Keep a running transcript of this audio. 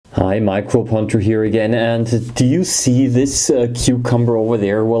Hi, Microbehunter here again, and do you see this cucumber over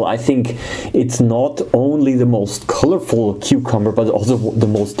there? Well, I think it's not only the most colorful cucumber, but also the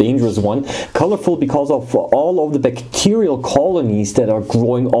most dangerous one. Colorful because of all of the bacterial colonies that are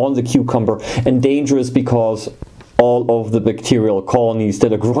growing on the cucumber, and dangerous because all of the bacterial colonies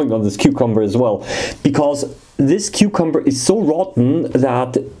that are growing on this cucumber as well. Because this cucumber is so rotten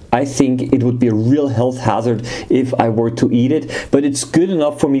that I think it would be a real health hazard if I were to eat it, but it's good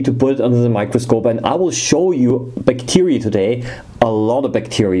enough for me to put it under the microscope, and I will show you bacteria today, a lot of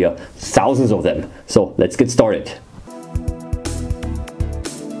bacteria, thousands of them. So let's get started.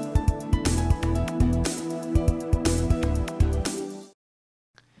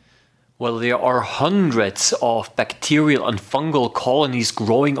 Well, there are hundreds of bacterial and fungal colonies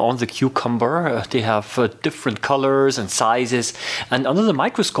growing on the cucumber. They have different colors and sizes, and under the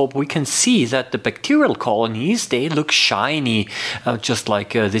microscope we can see that the bacterial colonies, they look shiny, just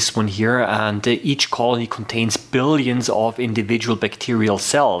like this one here, and each colony contains billions of individual bacterial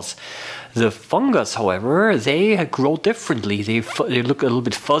cells. The fungus, however, they grow differently. They look a little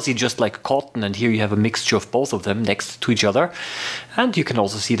bit fuzzy, just like cotton, and here you have a mixture of both of them next to each other. And you can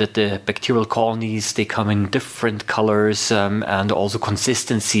also see that the bacterial colonies, they come in different colors and also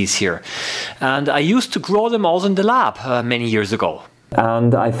consistencies here. And I used to grow them also in the lab many years ago.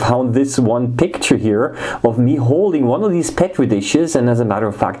 And I found this one picture here of me holding one of these petri dishes, and as a matter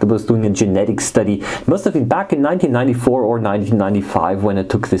of fact I was doing a genetic study. It must have been back in 1994 or 1995 when I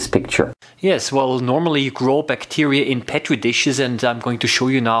took this picture. Yes, well, normally you grow bacteria in petri dishes, and I'm going to show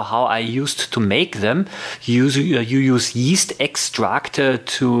you now how I used to make them. You use yeast extract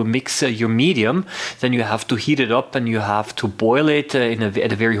to mix your medium, then you have to heat it up and you have to boil it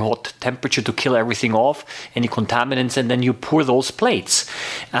at a very hot temperature to kill everything off, any contaminants, and then you pour those plates.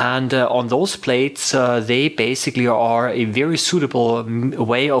 And on those plates, they basically are a very suitable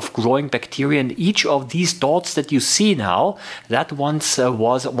way of growing bacteria. And each of these dots that you see now, that once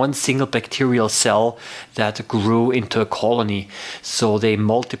was one single bacterial cell that grew into a colony. So they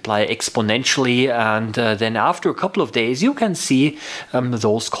multiply exponentially, and then after a couple of days you can see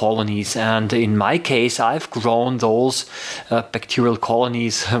those colonies. And in my case, I've grown those bacterial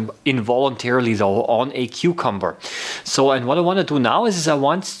colonies involuntarily, though, on a cucumber. So, and what I want to do now is I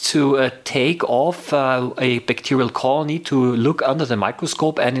want to take off a bacterial colony to look under the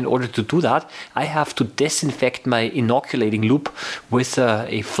microscope, and in order to do that I have to disinfect my inoculating loop with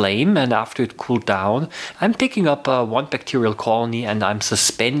a flame, and after it cooled down I'm picking up one bacterial colony and I'm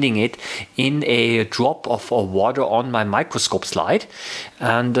suspending it in a drop of water on my microscope slide.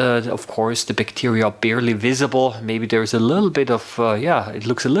 And of course the bacteria are barely visible. Maybe there's a little bit of it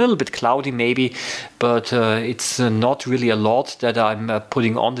looks a little bit cloudy maybe, but it's not really a lot that I'm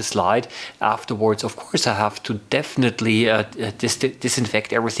putting on the slide. Afterwards, of course, I have to definitely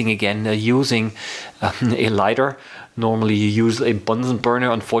disinfect everything again using a lighter. Normally you use a Bunsen burner.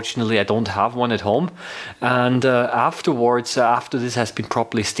 Unfortunately, I don't have one at home. And afterwards, after this has been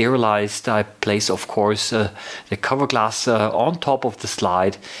properly sterilized, I place, of course, the cover glass on top of the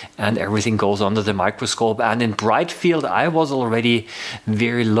slide, and everything goes under the microscope. And in bright field, I was already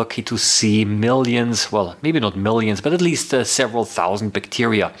very lucky to see millions, well, maybe not millions, but at least several thousand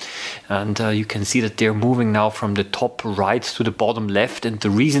bacteria. And you can see that they're moving now from the top right to the bottom left. And the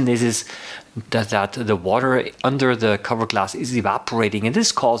reason is that the water under the cover glass is evaporating, and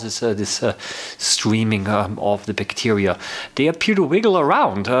this causes this streaming of the bacteria. They appear to wiggle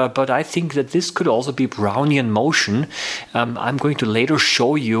around, but I think that this could also be Brownian motion. I'm going to later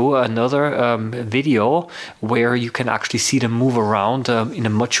show you another video where you can actually see them move around in a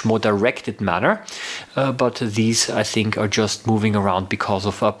much more directed manner, but these I think are just moving around because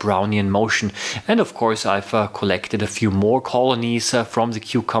of Brownian motion. And of course I've collected a few more colonies from the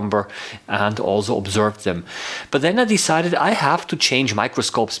cucumber and also observed them. But then I decided I have to change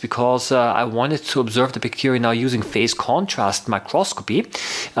microscopes, because I wanted to observe the bacteria now using phase contrast microscopy,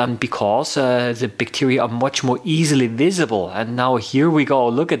 because the bacteria are much more easily visible. And now here we go,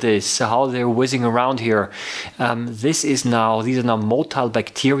 look at this, how they're whizzing around here. These are now motile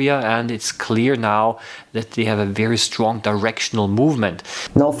bacteria, and it's clear now that they have a very strong directional movement.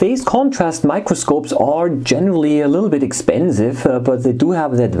 Now, phase contrast microscopes are generally a little bit expensive, but they do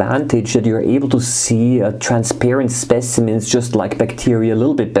have the advantage that you're able to see transparent specimens just like bacteria a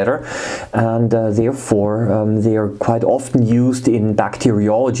little bit better, and therefore they are quite often used in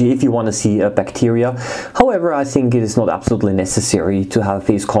bacteriology if you want to see a bacteria. However, I think it is not absolutely necessary to have a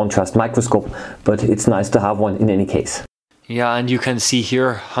phase contrast microscope, but it's nice to have one in any case. Yeah, and you can see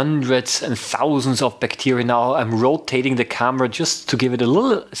here hundreds and thousands of bacteria. Now I'm rotating the camera just to give it a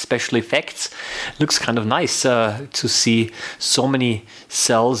little special effects. Looks kind of nice to see so many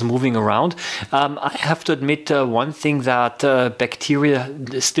cells moving around. I have to admit one thing, that bacteria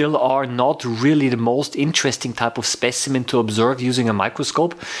still are not really the most interesting type of specimen to observe using a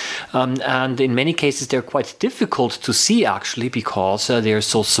microscope. And in many cases they're quite difficult to see actually, because they're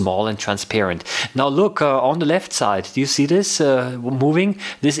so small and transparent. Now look on the left side, do you see this moving?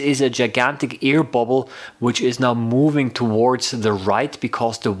 This is a gigantic air bubble which is now moving towards the right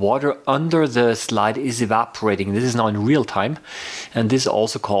because the water under the slide is evaporating. This is now in real time, and this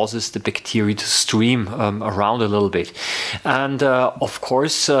also causes the bacteria to stream around a little bit. And of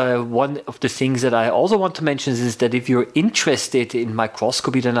course one of the things that I also want to mention is that if you're interested in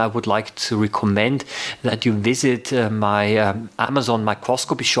microscopy, then I would like to recommend that you visit my Amazon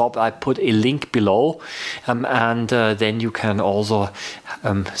microscopy shop. I put a link below, and then you can also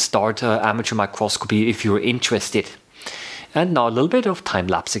start amateur microscopy if you're interested. And now a little bit of time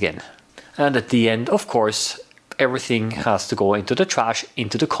lapse again. And at the end, of course, everything has to go into the trash,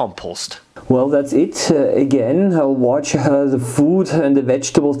 into the compost. Well, that's it. Again, watch the food and the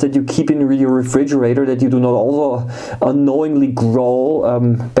vegetables that you keep in your refrigerator, that you do not also unknowingly grow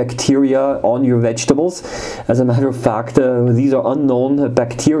bacteria on your vegetables. As a matter of fact, these are unknown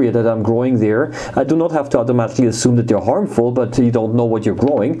bacteria that I'm growing there. I do not have to automatically assume that they're harmful, but you don't know what you're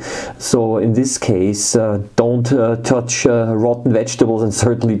growing. So in this case, don't touch rotten vegetables, and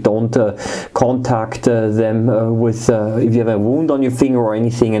certainly don't contact them with if you have a wound on your finger or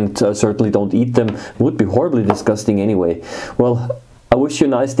anything, and certainly don't eat them. It would be horribly disgusting anyway. Well, I wish you a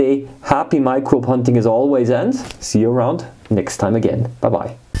nice day. Happy microbe hunting as always, and see you around next time again. Bye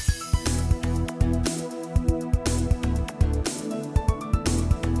bye.